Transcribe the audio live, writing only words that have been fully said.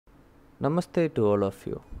Namaste to all of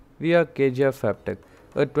you. We are KGF FabTech,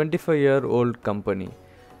 a 25-year-old company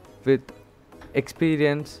with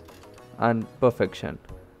experience and perfection.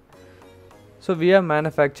 So we are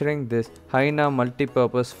manufacturing this Haina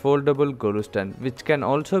multi-purpose foldable Golu stand, which can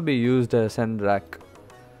also be used as an rack.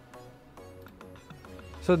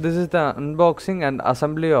 So this is the unboxing and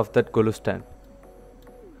assembly of that Golu stand.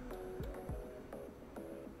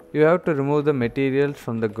 You have to remove the materials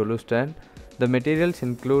from the Golu stand. The materials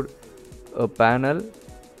include a panel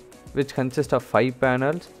which consists of 5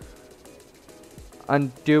 panels and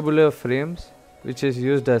tubular frames which is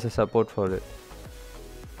used as a support for it.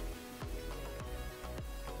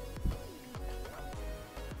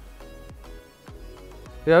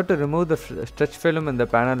 You have to remove the stretch film in the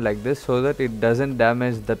panel like this so that it doesn't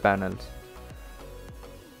damage the panels.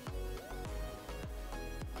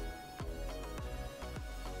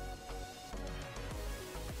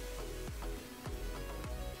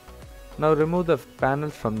 Now remove the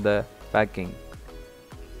panels from the packing.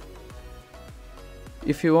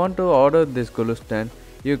 If you want to order this Golu stand,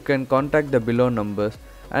 you can contact the below numbers,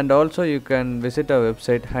 and also you can visit our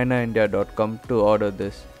website hainaindia.com to order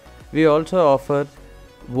this. We also offer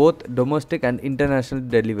both domestic and international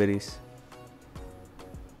deliveries.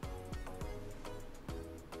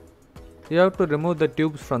 You have to remove the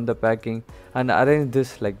tubes from the packing and arrange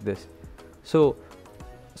this like this. So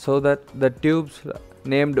that the tubes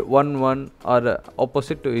named 1 are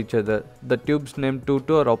opposite to each other, the tubes named 2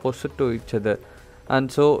 are opposite to each other,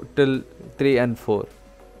 and so till 3 and 4.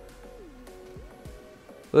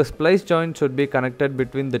 The splice joint should be connected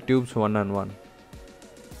between the tubes 1 and 1.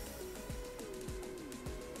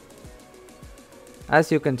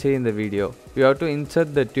 As you can see in the video, you have to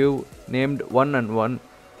insert the tube named 1 and 1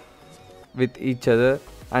 with each other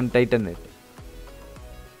and tighten it.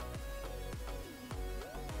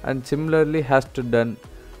 And similarly has to done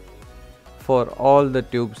for all the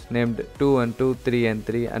tubes named 2 and 2, 3 and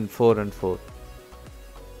 3 and 4 and 4.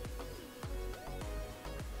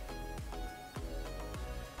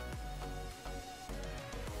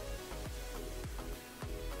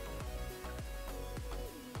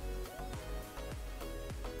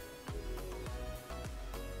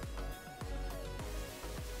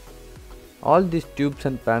 All these tubes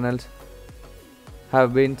and panels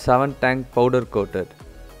have been 7-tank powder coated,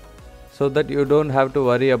 so that you don't have to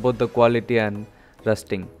worry about the quality and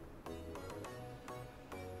rusting.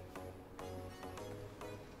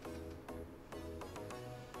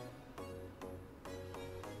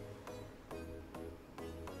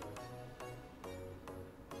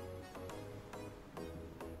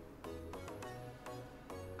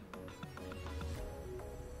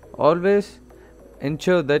 Always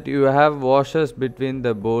ensure that you have washers between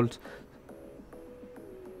the bolts.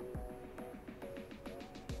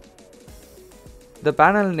 The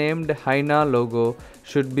panel named Haina logo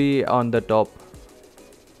should be on the top,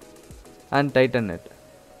 and tighten it.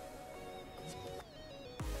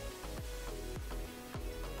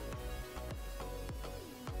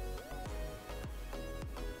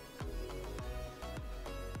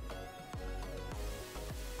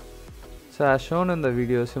 So as shown in the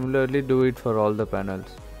video, similarly do it for all the panels.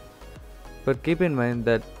 But keep in mind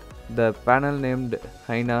that the panel named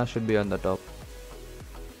Haina should be on the top.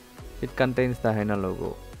 It contains the Haina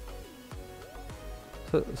logo.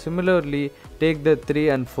 So similarly, take the 3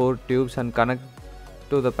 and 4 tubes and connect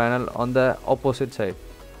to the panel on the opposite side.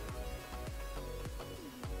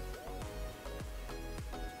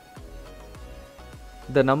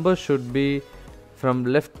 The numbers should be from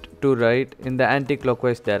left to right in the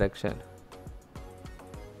anti-clockwise direction.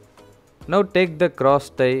 Now take the cross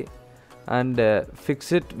tie and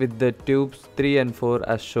fix it with the tubes 3 and 4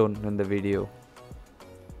 as shown in the video.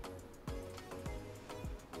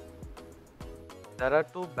 There are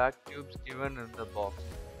 2 back tubes given in the box.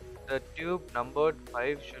 The tube numbered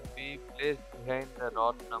 5 should be placed behind the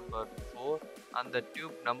rod number 4, and the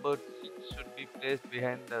tube numbered 6 should be placed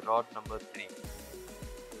behind the rod number 3.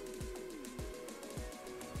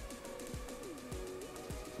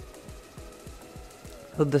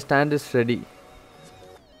 So the stand is ready.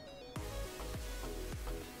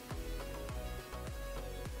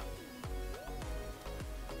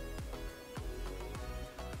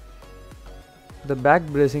 The back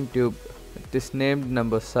bracing tube, it is named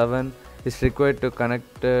number 7, is required to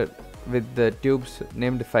connect with the tubes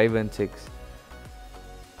named 5 and 6.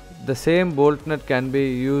 The same bolt nut can be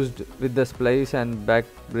used with the splice and back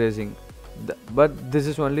bracing, but this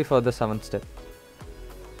is only for the 7th step.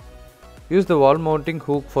 Use the wall mounting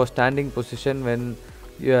hook for standing position when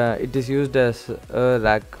it is used as a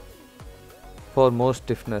rack for more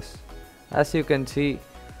stiffness. As you can see,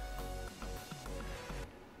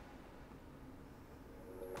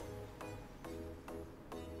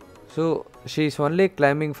 So she is only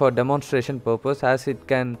climbing for demonstration purpose as it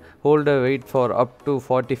can hold a weight for up to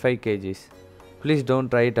 45 kgs. Please don't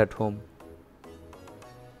try it at home.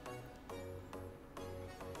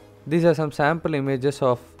 These are some sample images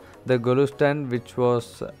of the Golu stand which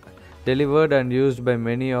was delivered and used by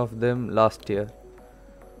many of them last year.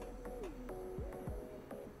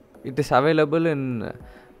 It is available in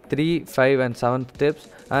 3, 5 and 7 steps,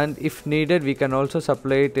 and if needed we can also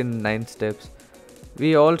supply it in 9 steps.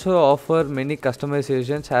 We also offer many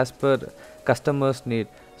customizations as per customers' need.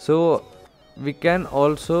 So we can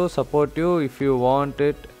also support you if you want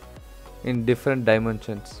it in different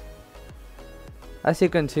dimensions. As you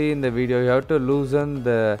can see in the video, you have to loosen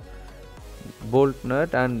the bolt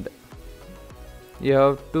nut and you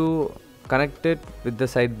have to connect it with the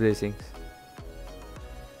side bracings.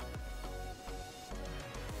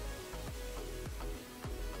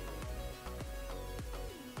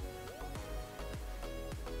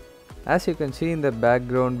 As you can see in the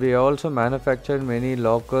background, we also manufacture many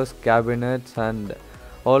lockers, cabinets and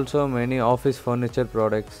also many office furniture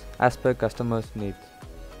products as per customers' needs.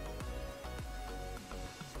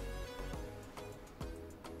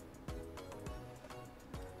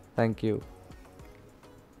 Thank you.